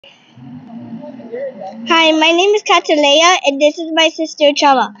Hi, my name is Catalea, and this is my sister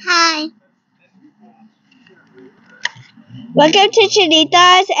Chama. Hi. Welcome to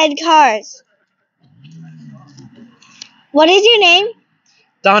Chinitas and Cars. What is your name?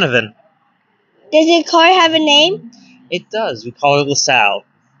 Donovan. Does your car have a name? It does. We call it LaSalle.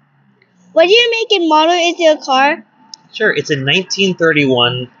 What year, make, and model is your car? Sure, it's a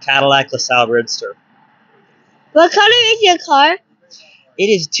 1931 Cadillac LaSalle Roadster. What color is your car? It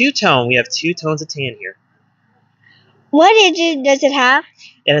is two-tone. We have two tones of tan here. What engine does it have?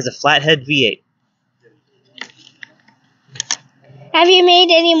 It has a flathead V8. Have you made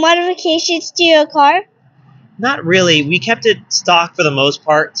any modifications to your car? Not really. We kept it stock for the most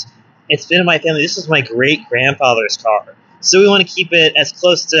part. It's been in my family. This is my great-grandfather's car. So we want to keep it as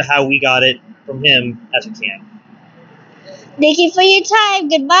close to how we got it from him as we can. Thank you for your time.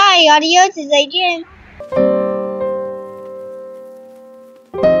 Goodbye. Adios. 再见.